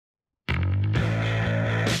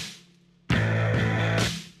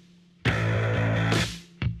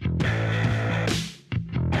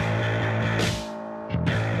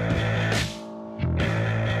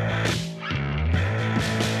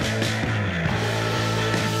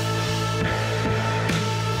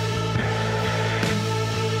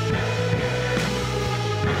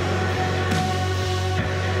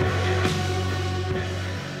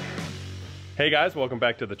Hey guys, welcome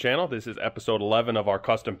back to the channel. This is episode 11 of our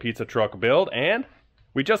custom pizza truck build, and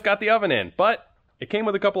we just got the oven in, but it came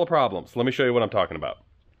with a couple of problems. Let me show you what I'm talking about.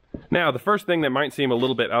 Now, the first thing that might seem a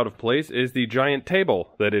little bit out of place is the giant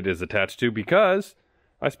table that it is attached to, because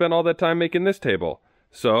I spent all that time making this table.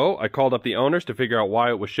 So I called up the owners to figure out why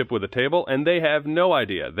it was shipped with a table, and they have no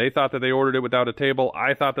idea. They thought that they ordered it without a table.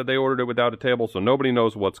 I thought that they ordered it without a table, so nobody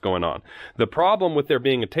knows what's going on. The problem with there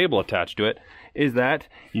being a table attached to it is that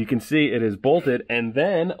you can see it is bolted and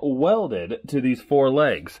then welded to these four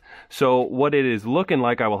legs. So what it is looking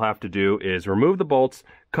like I will have to do is remove the bolts,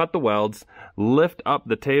 cut the welds, lift up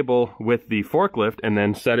the table with the forklift, and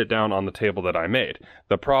then set it down on the table that I made.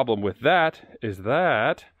 The problem with that is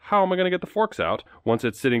that, how am I going to get the forks out once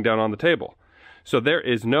it's sitting down on the table? So there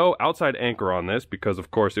is no outside anchor on this because, of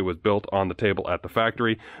course, it was built on the table at the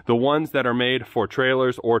factory. The ones that are made for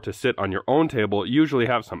trailers or to sit on your own table usually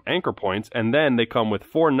have some anchor points, and then they come with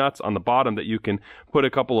 4 nuts on the bottom that you can put a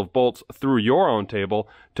couple of bolts through your own table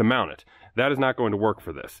to mount it. That is not going to work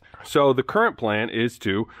for this. So the current plan is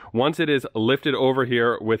to, once it is lifted over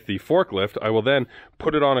here with the forklift, I will then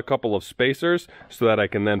put it on a couple of spacers so that I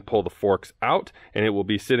can then pull the forks out, and it will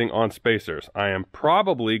be sitting on spacers. I am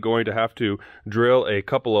probably going to have to drill a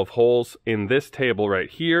couple of holes in this table right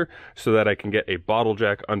here so that I can get a bottle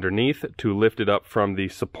jack underneath to lift it up from the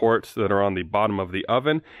supports that are on the bottom of the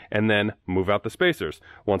oven, and then move out the spacers.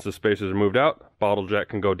 Once the spacers are moved out, bottle jack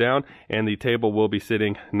can go down, and the table will be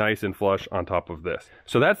sitting nice and flush on top of this.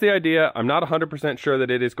 So that's the idea. I'm not 100% sure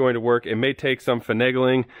that it is going to work. It may take some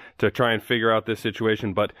finagling to try and figure out this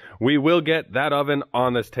situation, but we will get that oven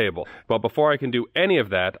on this table. But before I can do any of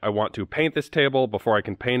that, I want to paint this table. Before I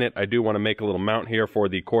can paint it, I do want to make a little mount here for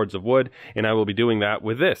the cords of wood, and I will be doing that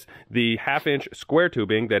with this, the 1/2-inch square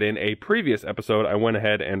tubing that in a previous episode I went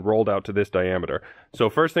ahead and rolled out to this diameter. So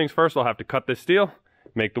first things first, I'll have to cut this steel,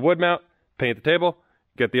 make the wood mount, paint the table,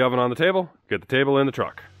 get the oven on the table, get the table in the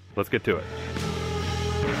truck. Let's get to it.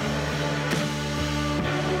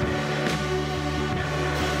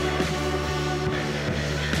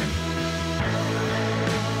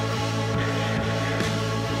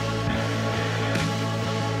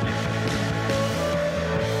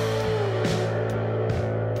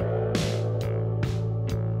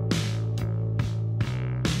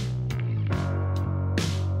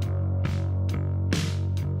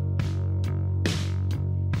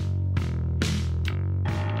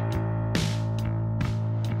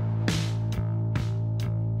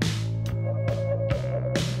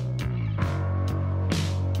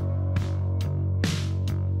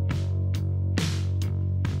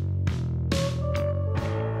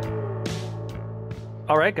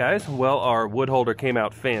 Alright guys, well, our wood holder came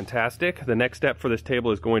out fantastic. The next step for this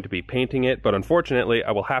table is going to be painting it, but unfortunately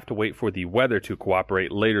I will have to wait for the weather to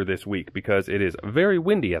cooperate later this week because it is very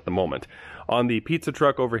windy at the moment. On the pizza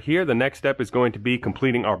truck over here, the next step is going to be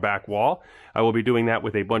completing our back wall. I will be doing that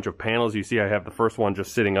with a bunch of panels. You see I have the first one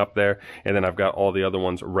just sitting up there, and then I've got all the other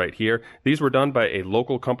ones right here. These were done by a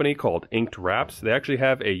local company called Inked Wraps. They actually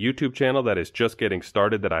have a YouTube channel that is just getting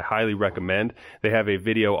started that I highly recommend. They have a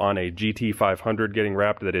video on a GT500 getting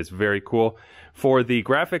wrapped that is very cool. For the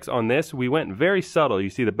graphics on this, we went very subtle. You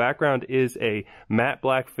see the background is a matte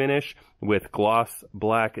black finish with gloss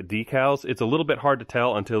black decals. It's a little bit hard to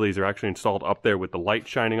tell until these are actually installed up there with the light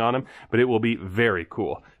shining on them, but it will be very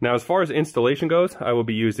cool. Now, as far as installation goes, I will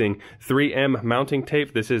be using 3M mounting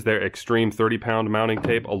tape. This is their extreme 30-pound mounting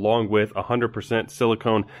tape along with 100%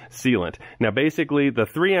 silicone sealant. Now, basically, the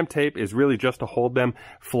 3M tape is really just to hold them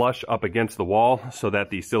flush up against the wall so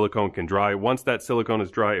that the silicone can dry. Once that silicone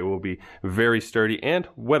is dry, it will be very sturdy and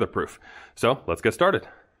weatherproof. So, let's get started.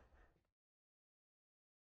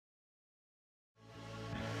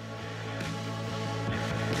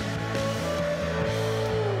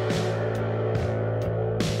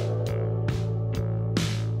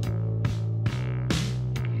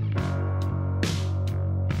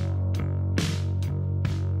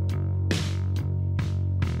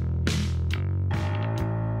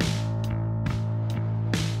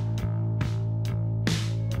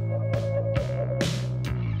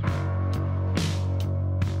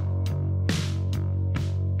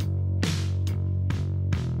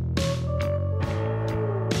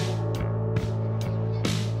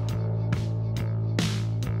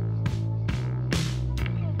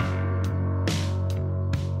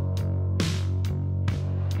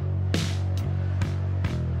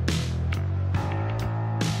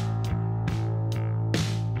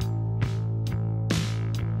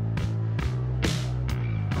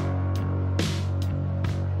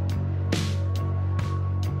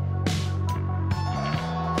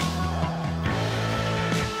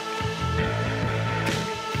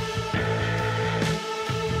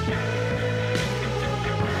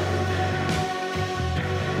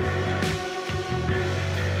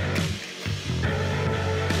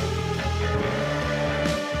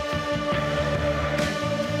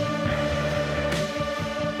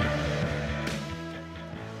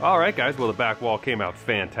 Alright guys, well the back wall came out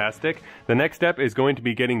fantastic. The next step is going to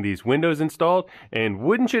be getting these windows installed, and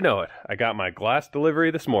wouldn't you know it, I got my glass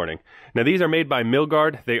delivery this morning. Now these are made by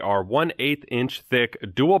Milgard. They are 1/8 inch thick,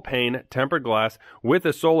 dual pane, tempered glass with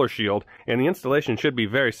a solar shield, and the installation should be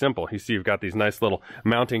very simple. You see you've got these nice little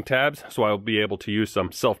mounting tabs, so I'll be able to use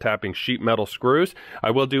some self-tapping sheet metal screws.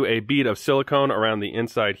 I will do a bead of silicone around the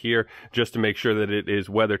inside here just to make sure that it is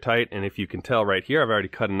weather tight, and if you can tell right here, I've already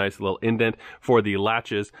cut a nice little indent for the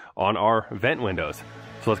latches on our vent windows.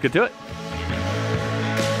 So let's get to it.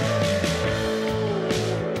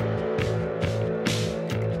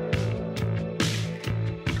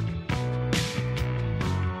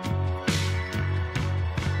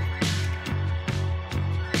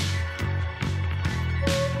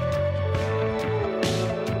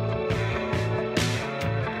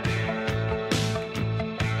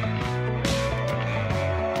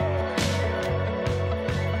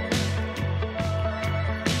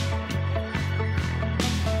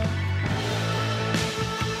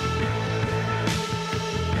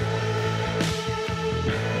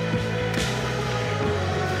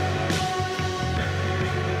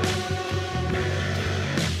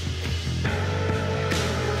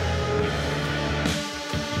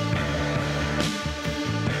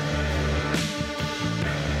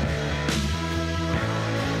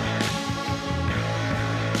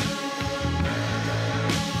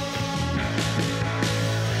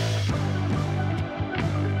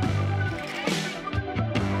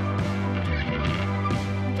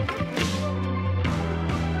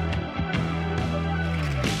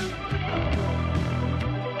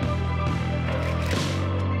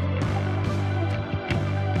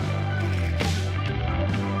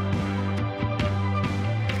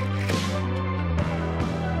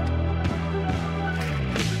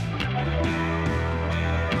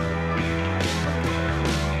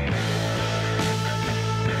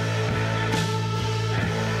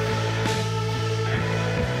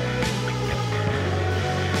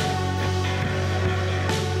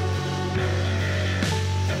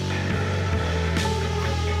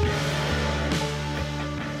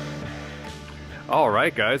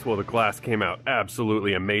 Alright guys, well the glass came out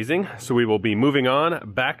absolutely amazing, so we will be moving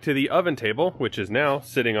on back to the oven table, which is now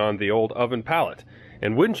sitting on the old oven pallet.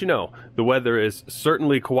 And wouldn't you know, the weather is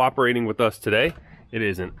certainly cooperating with us today. It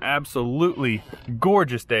is an absolutely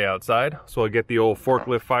gorgeous day outside, so I'll get the old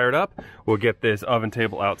forklift fired up, we'll get this oven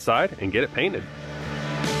table outside and get it painted.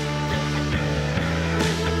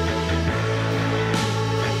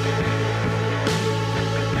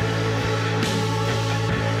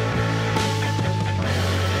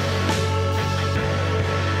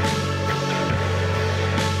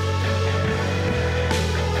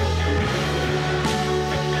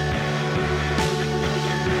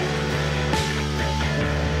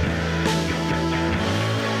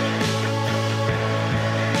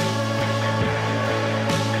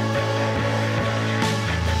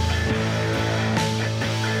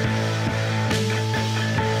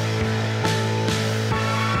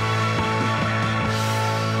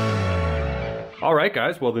 Alright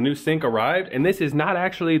guys, well the new sink arrived, and this is not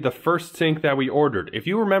actually the first sink that we ordered. If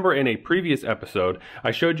you remember in a previous episode,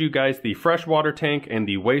 I showed you guys the freshwater tank and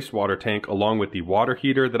the wastewater tank along with the water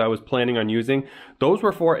heater that I was planning on using. Those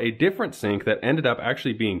were for a different sink that ended up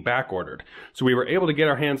actually being back ordered. So we were able to get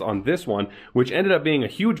our hands on this one, which ended up being a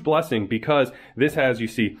huge blessing because this has, you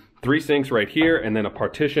see, 3 sinks right here, and then a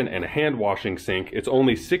partition and a hand washing sink. It's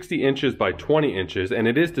only 60 inches by 20 inches, and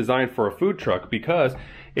it is designed for a food truck because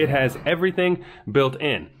it has everything built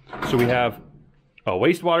in. So we have a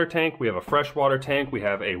wastewater tank, we have a freshwater tank, we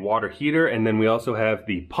have a water heater, and then we also have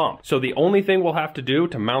the pump. So the only thing we'll have to do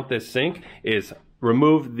to mount this sink is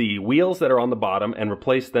remove the wheels that are on the bottom and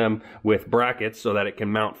replace them with brackets so that it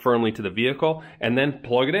can mount firmly to the vehicle, and then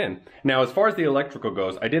plug it in. Now, as far as the electrical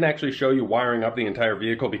goes, I didn't actually show you wiring up the entire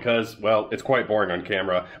vehicle because, well, it's quite boring on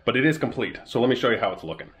camera, but it is complete. So let me show you how it's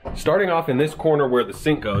looking. Starting off in this corner where the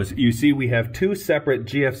sink goes, you see we have 2 separate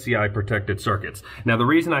GFCI protected circuits. Now, the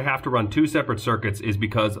reason I have to run 2 separate circuits is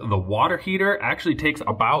because the water heater actually takes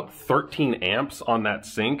about 13 amps on that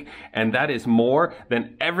sink, and that is more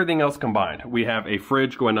than everything else combined. We have a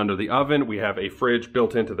fridge going under the oven, we have a fridge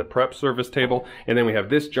built into the prep service table, and then we have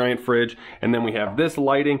this giant fridge, and then we have this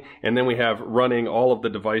lighting, and then we have running all of the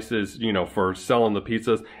devices, you know, for selling the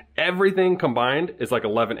pizzas. Everything combined is like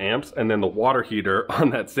 11 amps, and then the water heater on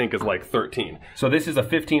that sink is like 13. So this is a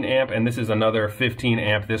 15 amp, and this is another 15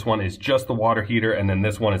 amp. This one is just the water heater, and then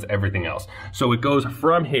this one is everything else. So it goes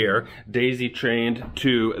from here, daisy chained,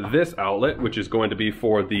 to this outlet, which is going to be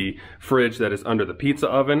for the fridge that is under the pizza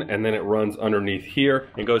oven, and then it runs underneath underneath here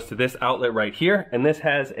and goes to this outlet right here. And this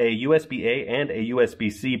has a USB-A and a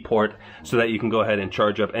USB-C port so that you can go ahead and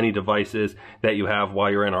charge up any devices that you have while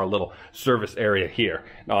you're in our little service area here.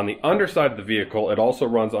 Now on the underside of the vehicle, it also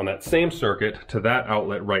runs on that same circuit to that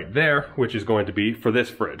outlet right there, which is going to be for this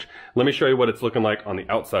fridge. Let me show you what it's looking like on the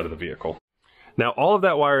outside of the vehicle. Now all of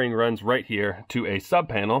that wiring runs right here to a sub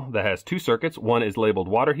panel that has two circuits. One is labeled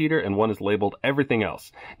water heater and one is labeled everything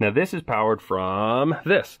else. Now this is powered from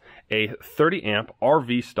this, a 30 amp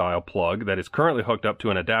RV style plug that is currently hooked up to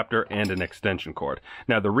an adapter and an extension cord.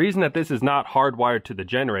 Now the reason that this is not hardwired to the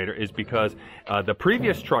generator is because the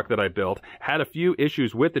previous truck that I built had a few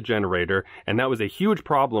issues with the generator, and that was a huge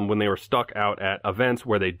problem when they were stuck out at events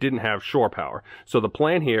where they didn't have shore power. So the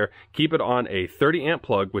plan here, keep it on a 30 amp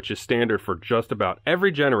plug, which is standard for just about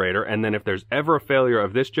every generator, and then if there's ever a failure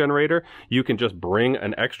of this generator, you can just bring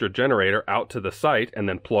an extra generator out to the site and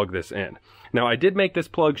then plug this in. Now I did make this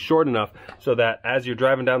plug short enough so that as you're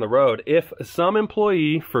driving down the road, if some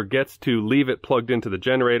employee forgets to leave it plugged into the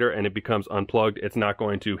generator and it becomes unplugged, it's not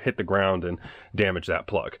going to hit the ground and damage that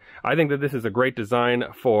plug. I think that this is a great design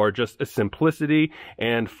for just simplicity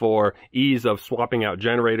and for ease of swapping out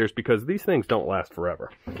generators, because these things don't last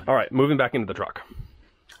forever. All right, moving back into the truck.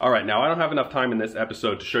 All right, now I don't have enough time in this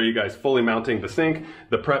episode to show you guys fully mounting the sink,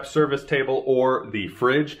 the prep service table, or the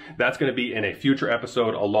fridge. That's going to be in a future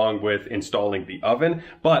episode along with installing the oven.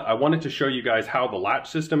 But I wanted to show you guys how the latch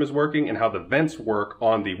system is working and how the vents work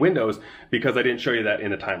on the windows, because I didn't show you that in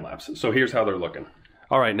the time lapse. So here's how they're looking.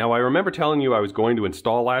 All right, now I remember telling you I was going to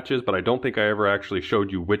install latches, but I don't think I ever actually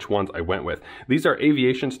showed you which ones I went with. These are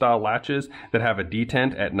aviation style latches that have a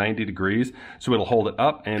detent at 90 degrees, so it'll hold it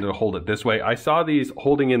up and it'll hold it this way. I saw these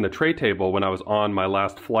holding in the tray table when I was on my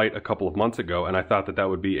last flight a couple of months ago, and I thought that that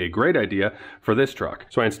would be a great idea for this truck.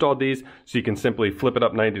 So I installed these so you can simply flip it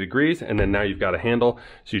up 90 degrees, and then now you've got a handle,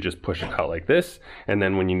 so you just push it out like this, and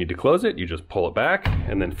then when you need to close it, you just pull it back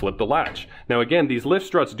and then flip the latch. Now again, these lift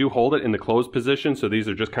struts do hold it in the closed position, so these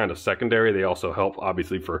are just kind of secondary. They also help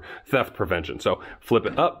obviously for theft prevention. So flip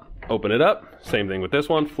it up, open it up. Same thing with this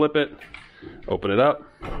one. Flip it, open it up,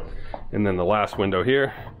 and then the last window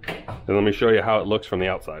here. And let me show you how it looks from the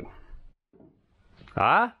outside.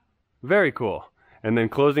 Ah, very cool. And then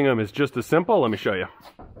closing them is just as simple. Let me show you.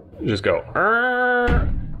 Just go,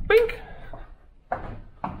 bink,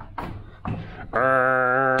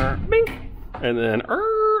 bink, and then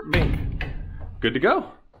bink. Good to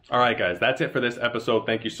go. All right, guys, that's it for this episode.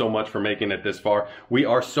 Thank you so much for making it this far. We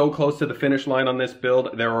are so close to the finish line on this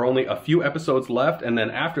build. There are only a few episodes left, and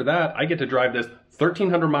then after that, I get to drive this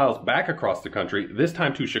 1,300 miles back across the country, this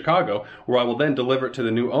time to Chicago, where I will then deliver it to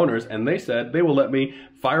the new owners, and they said they will let me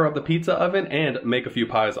fire up the pizza oven and make a few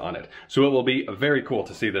pies on it. So it will be very cool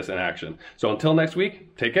to see this in action. So until next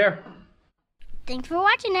week, take care. Thanks for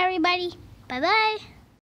watching, everybody. Bye-bye.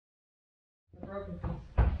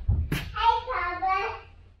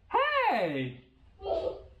 Hey!